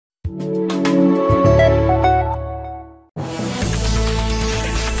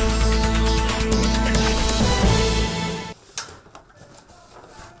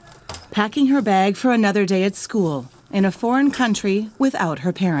packing her bag for another day at school in a foreign country without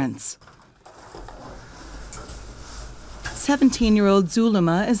her parents. 17-year-old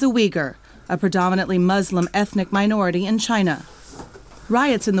Zulema is a Uyghur, a predominantly Muslim ethnic minority in China.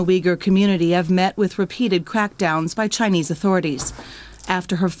 Riots in the Uyghur community have met with repeated crackdowns by Chinese authorities.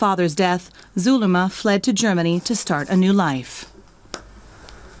 After her father's death, Zulema fled to Germany to start a new life.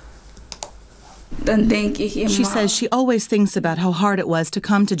 She says she always thinks about how hard it was to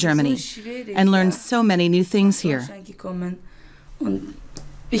come to Germany and learn so many new things here.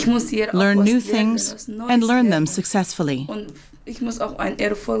 Learn new things and learn them successfully.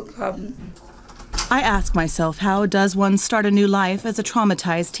 I ask myself, how does one start a new life as a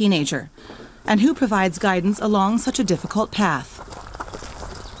traumatized teenager? And who provides guidance along such a difficult path?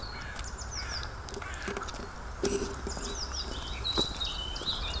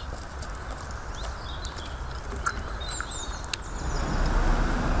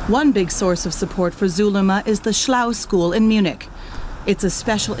 One big source of support for Zulema is the Schlau School in Munich. It's a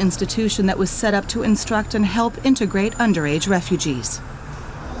special institution that was set up to instruct and help integrate underage refugees.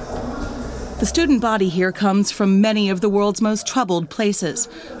 The student body here comes from many of the world's most troubled places: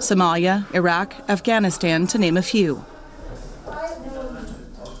 Somalia, Iraq, Afghanistan, to name a few.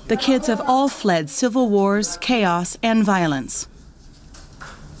 The kids have all fled civil wars, chaos, and violence.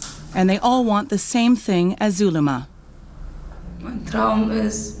 And they all want the same thing as Zulema.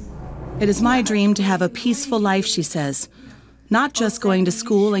 It is my dream to have a peaceful life, she says. Not just going to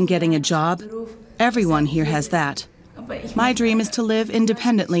school and getting a job. Everyone here has that. My dream is to live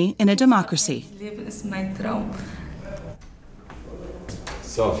independently in a democracy.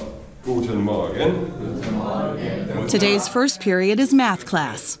 Today's first period is math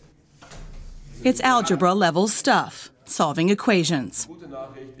class. It's algebra level stuff, solving equations.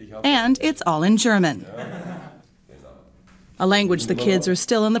 And it's all in German, a language the kids are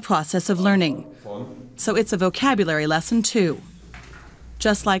still in the process of learning. So it's a vocabulary lesson too,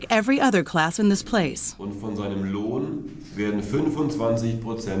 just like every other class in this place. Und von seinem Lohn werden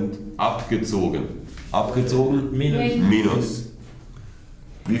 25% abgezogen. Abgezogen? Minus.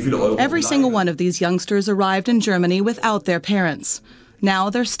 Wie viele Euro? Every single one of these youngsters arrived in Germany without their parents.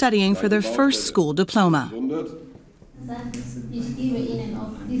 Now they're studying for their first school diploma.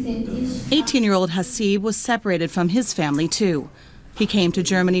 18-year-old Hasib was separated from his family too. He came to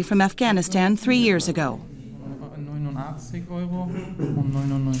Germany from Afghanistan 3 years ago.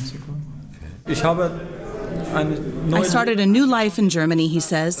 I started a new life in Germany, he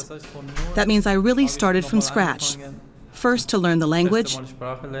says. That means I really started from scratch. First to learn the language,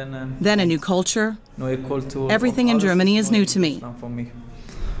 then a new culture. Everything in Germany is new to me.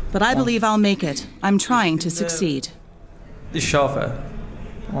 But I believe I'll make it. I'm trying to succeed. Ich schaffe.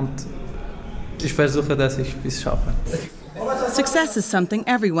 Und ich versuche, dass ich es schaffe. Success is something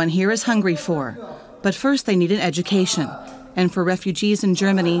everyone here is hungry for. But first they need an education. And for refugees in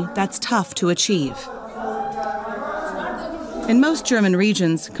Germany, that's tough to achieve. In most German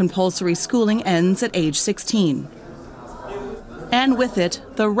regions, compulsory schooling ends at age 16. And with it,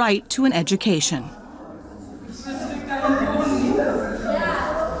 the right to an education.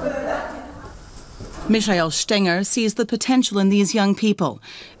 Michael Stenger sees the potential in these young people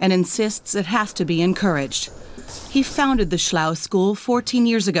and insists it has to be encouraged. He founded the Schlau School 14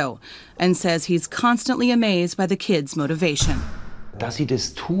 years ago and says he's constantly amazed by the kids' motivation.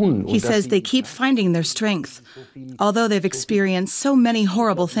 He says they keep finding their strength, although they've experienced so many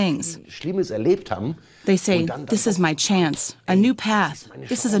horrible things. They say, this is my chance, a new path,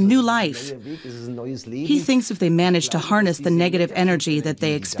 this is a new life. He thinks if they manage to harness the negative energy that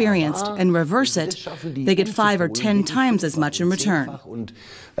they experienced and reverse it, they get 5 or 10 times as much in return.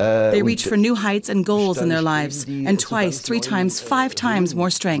 They reach for new heights and goals in their lives, and twice, 3 times, 5 times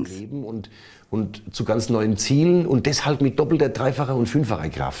more strength. Und zu ganz neuen Zielen und deshalb mit doppelter, dreifacher und fünffacher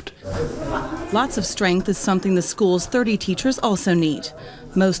Kraft. Lots of strength is something the school's 30 teachers also need.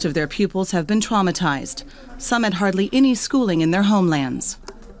 Most of their pupils have been traumatized. Some had hardly any schooling in their homelands.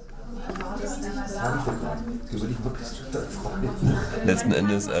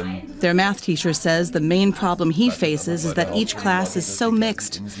 Their math teacher says the main problem he faces is that each class is so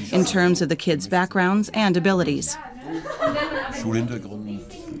mixed in terms of the kids' backgrounds and abilities.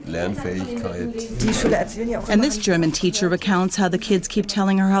 And this German teacher recounts how the kids keep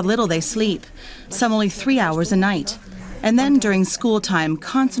telling her how little they sleep, some only 3 hours a night. And then during school time,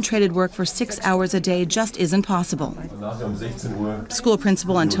 concentrated work for 6 hours a day just isn't possible. School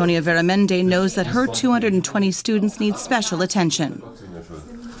principal Antonia Veramende knows that her 220 students need special attention.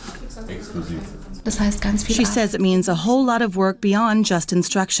 She says it means a whole lot of work beyond just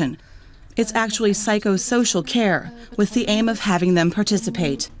instruction. It's actually psychosocial care, with the aim of having them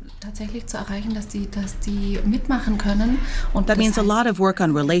participate. That means a lot of work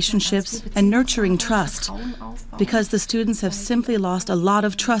on relationships and nurturing trust, because the students have simply lost a lot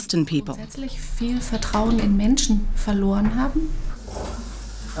of trust in people.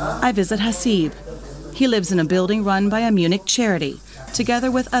 I visit Hasib. He lives in a building run by a Munich charity,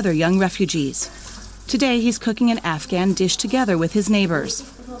 together with other young refugees. Today he's cooking an Afghan dish together with his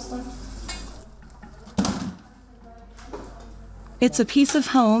neighbors. It's a piece of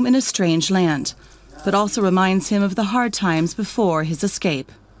home in a strange land, but also reminds him of the hard times before his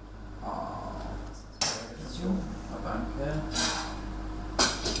escape.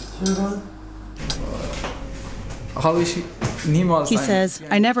 He says,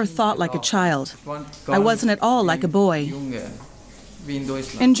 I never thought like a child. I wasn't at all like a boy.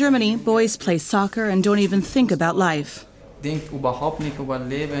 In Germany, boys play soccer and don't even think about life. They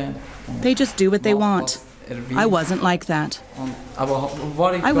just do what they want. I wasn't like that.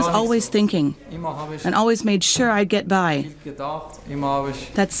 I was always thinking and always made sure I'd get by,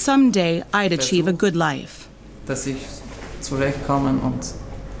 that someday I'd achieve a good life.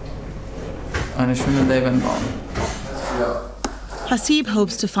 Hasib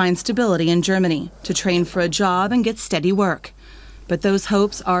hopes to find stability in Germany, to train for a job and get steady work. But those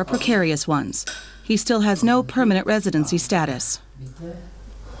hopes are precarious ones. He still has no permanent residency status.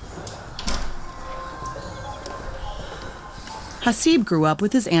 Hasib grew up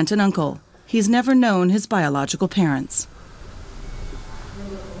with his aunt and uncle. He's never known his biological parents.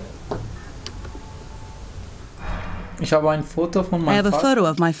 I have a photo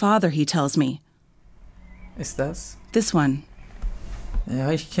of my father, he tells me. This one.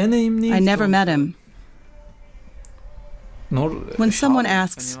 I never met him. When someone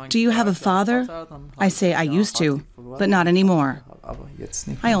asks, do you have a father? I say I used to, but not anymore.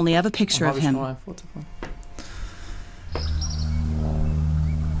 I only have a picture of him.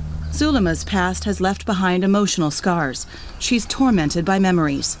 Zulima's past has left behind emotional scars. She's tormented by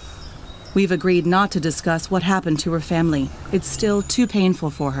memories. We've agreed not to discuss what happened to her family. It's still too painful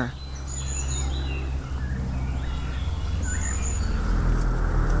for her.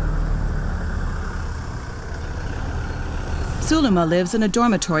 Zulima lives in a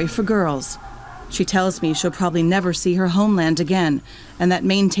dormitory for girls. She tells me she'll probably never see her homeland again, and that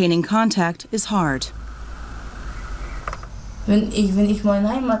maintaining contact is hard. She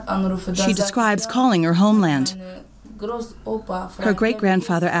describes calling her homeland. Her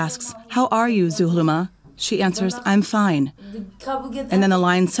great-grandfather asks, "How are you, Zulima?" She answers, "I'm fine." And then the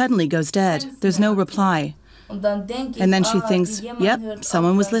line suddenly goes dead. There's no reply. And then she thinks, yep,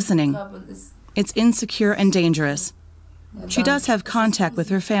 someone was listening. It's insecure and dangerous. She does have contact with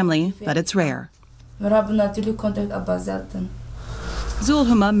her family, but it's rare.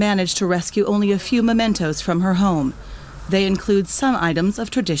 Zulima managed to rescue only a few mementos from her home. They include some items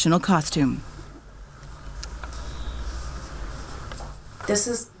of traditional costume. This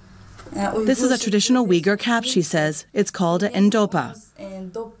is a traditional Uighur cap, she says. It's called an ndopa.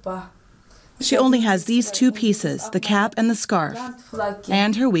 She only has these two pieces, the cap and the scarf,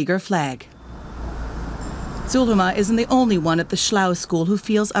 and her Uighur flag. Zulima isn't the only one at the Schlau school who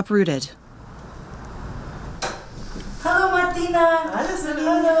feels uprooted. Hallo Martina.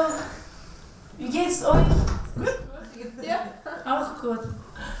 Hallo. Wie geht's euch? Gut. Auch gut.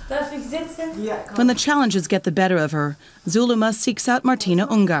 Darf ich sitzen? When the challenges get the better of her, Zulima seeks out Martina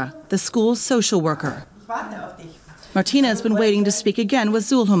Uighur, the school's social worker. Martina has been waiting to speak again with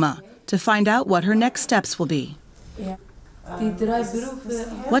Zulima to find out what her next steps will be.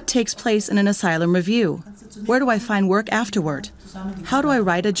 What takes place in an asylum review? Where do I find work afterward? How do I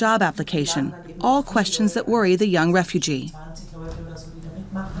write a job application? All questions that worry the young refugee.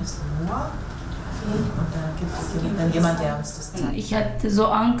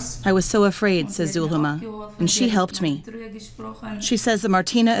 I was so afraid, says Zulima, and she helped me. She says that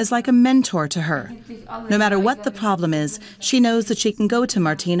Martina is like a mentor to her. No matter what the problem is, she knows that she can go to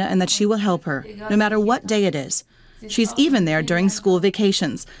Martina and that she will help her, no matter what day it is. She's even there during school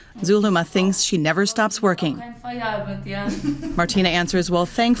vacations. Zulima thinks she never stops working. Martina answers, well,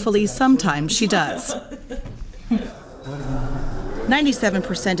 thankfully, sometimes she does.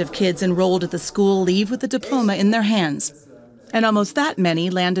 97% of kids enrolled at the school leave with a diploma in their hands, and almost that many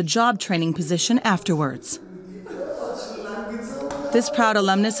land a job training position afterwards. This proud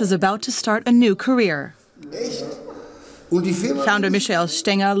alumnus is about to start a new career. Founder Michael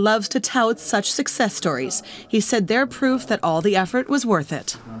Stenger loves to tout such success stories. He said they're proof that all the effort was worth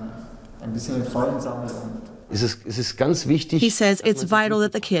it. He says it's vital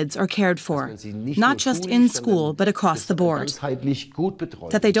that the kids are cared for, not just in school, but across the board,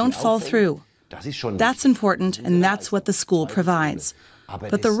 that they don't fall through. That's important, and that's what the school provides.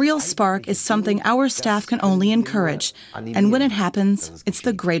 But the real spark is something our staff can only encourage. And when it happens, it's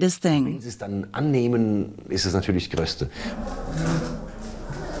the greatest Wenn thing. sie es dann annehmen, ist es natürlich das Größte.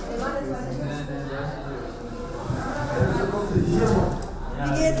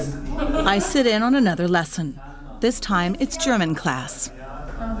 I sit in on another lesson. This time, it's German class.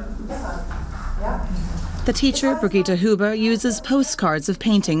 The teacher, Brigitte Huber, uses postcards of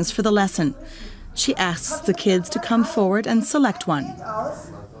paintings for the lesson. She asks the kids to come forward and select one.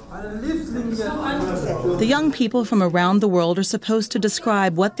 The young people from around the world are supposed to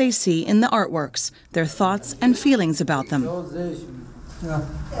describe what they see in the artworks, their thoughts and feelings about them.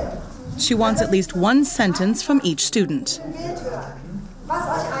 She wants at least one sentence from each student.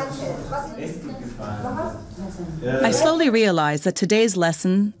 I slowly realize that today's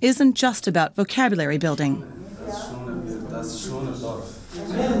lesson isn't just about vocabulary building.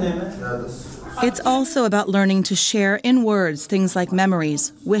 It's also about learning to share in words things like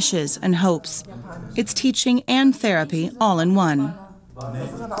memories, wishes, and hopes. It's teaching and therapy all in one.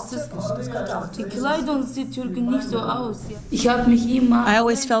 I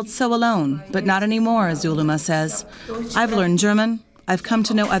always felt so alone, but not anymore, Zuluma says. I've learned German. I've come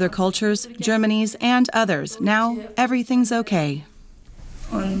to know other cultures, Germany's and others. Now everything's okay.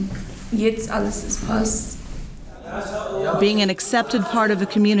 Being an accepted part of a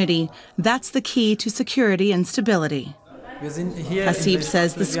community, that's the key to security and stability. Hasib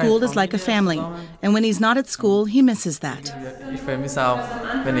says the school is like a family, and when he's not at school, he misses that.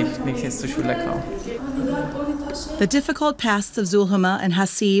 The difficult pasts of Zulhuma and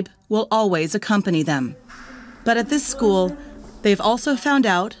Hasib will always accompany them. But at this school, they've also found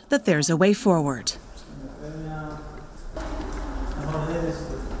out that there's a way forward.